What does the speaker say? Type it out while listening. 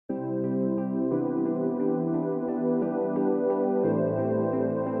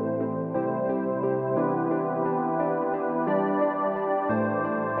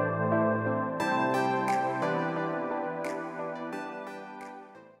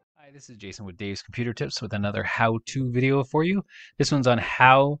Hi, this is Jason with Dave's Computer Tips with another how-to video for you. This one's on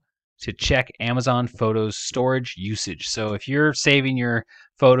how to check Amazon Photos storage usage. So if you're saving your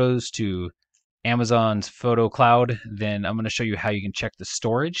photos to Amazon's Photo Cloud, then I'm going to show you how you can check the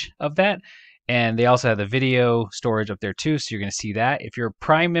storage of that. And they also have the video storage up there too, so you're going to see that. If you're a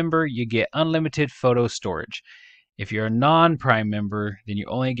Prime member, you get unlimited photo storage. If you're a non-Prime member, then you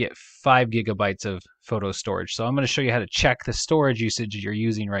only get 5 gigabytes of photo storage. So I'm going to show you how to check the storage usage you're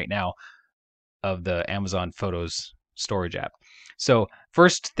using right now of the Amazon Photos storage app. So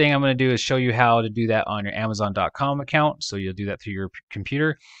first thing I'm going to do is show you how to do that on your Amazon.com account. So you'll do that through your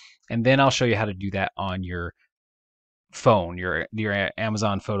computer. And then I'll show you how to do that on your phone, your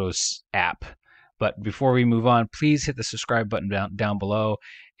Amazon Photos app. But before we move on, please hit the subscribe button down below,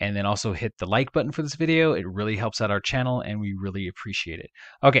 and then also hit the like button for this video. It really helps out our channel and we really appreciate it.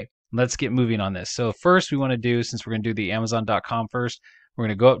 Okay, let's get moving on this. So first we want to do, since we're going to do the Amazon.com first, we're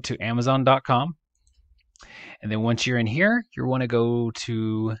going to go up to Amazon.com. And then once you're in here, you want to go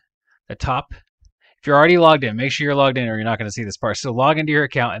to the top. If you're already logged in, make sure you're logged in or you're not going to see this part. So log into your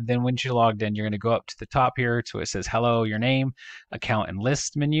account, and then once you're logged in, you're going to go up to the top here to it says hello, your name, account, and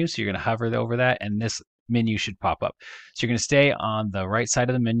list menu. So you're going to hover over that, and this menu should pop up. So you're going to stay on the right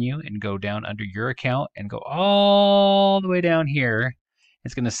side of the menu and go down under your account and go all the way down here.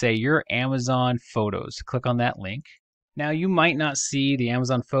 It's going to say your Amazon Photos. Click on that link. Now you might not see the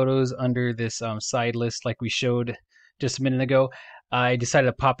Amazon Photos under this side list like we showed just a minute ago. I decided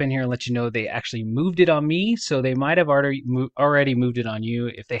to pop in here and let you know they actually moved it on me, so they might have already moved it on you.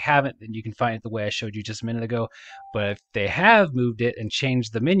 If they haven't, then you can find it the way I showed you just a minute ago. But if they have moved it and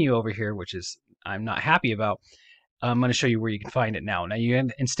changed the menu over here, which is I'm not happy about, I'm going to show you where you can find it now. Now,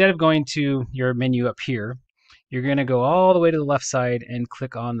 instead of going to your menu up here, you're going to go all the way to the left side and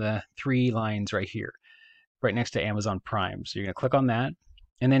click on the 3 lines right here, right next to Amazon Prime. So you're going to click on that,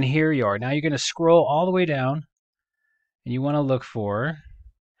 and then here you are. Now you're going to scroll all the way down, and you want to look for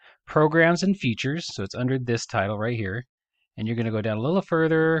programs and features. So it's under this title right here. And you're going to go down a little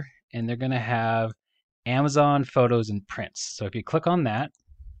further, and they're going to have Amazon Photos and Prints. So if you click on that,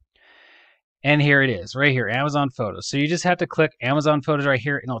 and here it is right here, Amazon Photos. So you just have to click Amazon Photos right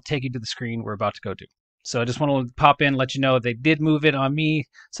here, and it'll take you to the screen we're about to go to. So I just want to pop in, let you know they did move it on me,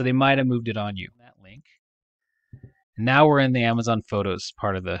 so they might have moved it on you. That link. Now we're in the Amazon Photos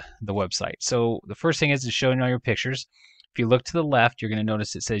part of the website. So the first thing is showing all your pictures. If you look to the left, you're going to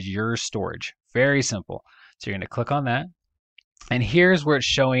notice it says your storage. Very simple. So you're going to click on that. And here's where it's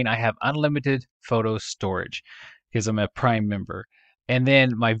showing I have unlimited photo storage because I'm a Prime member. And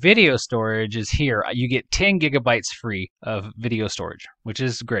then my video storage is here. You get 10 gigabytes free of video storage, which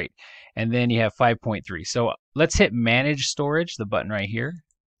is great. And then you have 5.3. So let's hit manage storage, the button right here.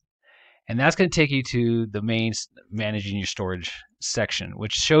 And that's going to take you to the main managing your storage section,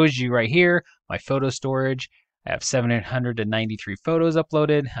 which shows you right here my photo storage. I have 793 photos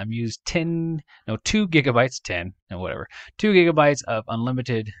uploaded. I'm used 2 gigabytes, 10, and whatever, 2 gigabytes of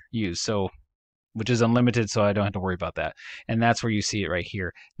unlimited use. So, which is unlimited, so I don't have to worry about that. And that's where you see it right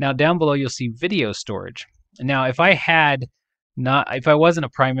here. Now down below, you'll see video storage. Now, if I wasn't a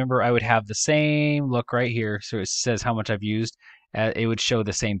Prime member, I would have the same look right here. So it says how much I've used. It would show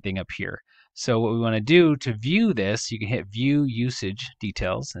the same thing up here. So what we want to do to view this, you can hit view usage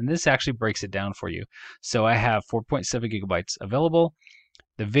details, and this actually breaks it down for you. So I have 4.7 gigabytes available.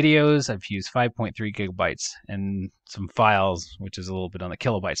 The videos, I've used 5.3 gigabytes, and some files, which is a little bit on the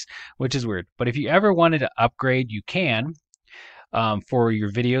kilobytes, which is weird. But if you ever wanted to upgrade, you can for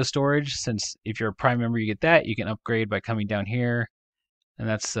your video storage. Since if you're a Prime member, you get that. You can upgrade by coming down here. And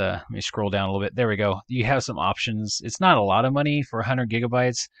that's, let me scroll down a little bit. There we go. You have some options. It's not a lot of money for 100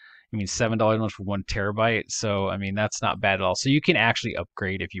 gigabytes. I mean, $7 a month for 1 terabyte. So, I mean, that's not bad at all. So you can actually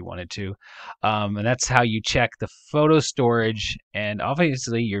upgrade if you wanted to. And that's how you check the photo storage and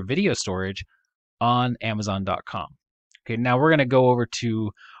obviously your video storage on Amazon.com. Okay, now we're going to go over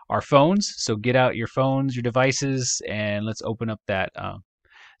to our phones. So get out your phones, your devices, and let's open up that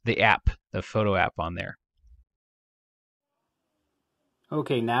the app, the photo app on there.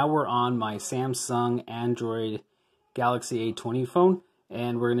 Okay, now we're on my Samsung Android Galaxy A20 phone,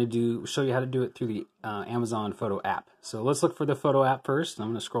 and we're going to show you how to do it through the Amazon Photo app. So let's look for the Photo app first. I'm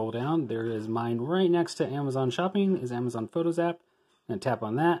going to scroll down. There is mine right next to Amazon Shopping, is Amazon Photos app. I'm going to tap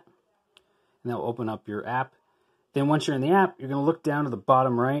on that, and that'll open up your app. Then once you're in the app, you're going to look down to the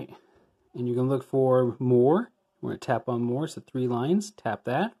bottom right, and you're going to look for More. We're going to tap on More, so 3 lines. Tap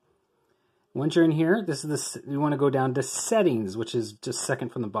that. Once you're in here, you want to go down to Settings, which is just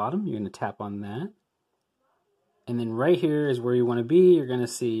second from the bottom. You're going to tap on that. And then right here is where you want to be. You're going to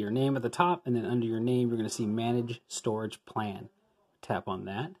see your name at the top, and then under your name, you're going to see Manage Storage Plan. Tap on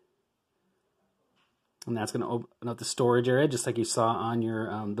that. and that's going to open up the storage area just like you saw on your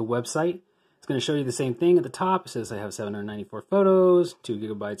the website. It's going to show you the same thing at the top. It says I have 794 photos, 2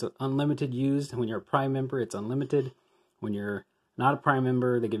 gigabytes of unlimited used. When you're a Prime member, it's unlimited. When you're not a Prime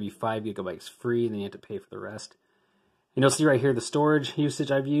member, they give you 5 gigabytes free, and then you have to pay for the rest. And you'll see right here the storage usage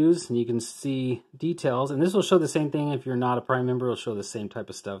I've used, and you can see details. And this will show the same thing if you're not a Prime member. It'll show the same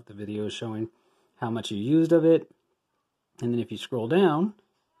type of stuff. The video is showing how much you used of it. And then if you scroll down,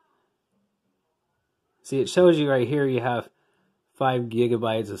 see, it shows you right here you have 5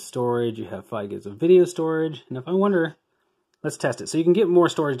 gigabytes of storage, you have 5 gigs of video storage, and if I wonder, let's test it. So you can get more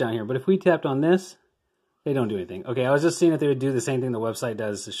storage down here, but if we tapped on this, they don't do anything. Okay, I was just seeing if they would do the same thing the website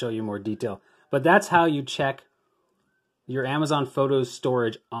does to show you more detail. But that's how you check your Amazon Photos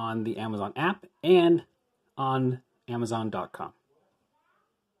storage on the Amazon app and on Amazon.com.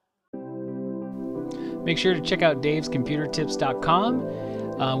 Make sure to check out davescomputertips.com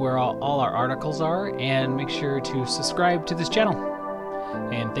where all our articles are, and make sure to subscribe to this channel.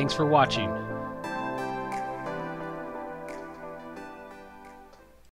 And thanks for watching.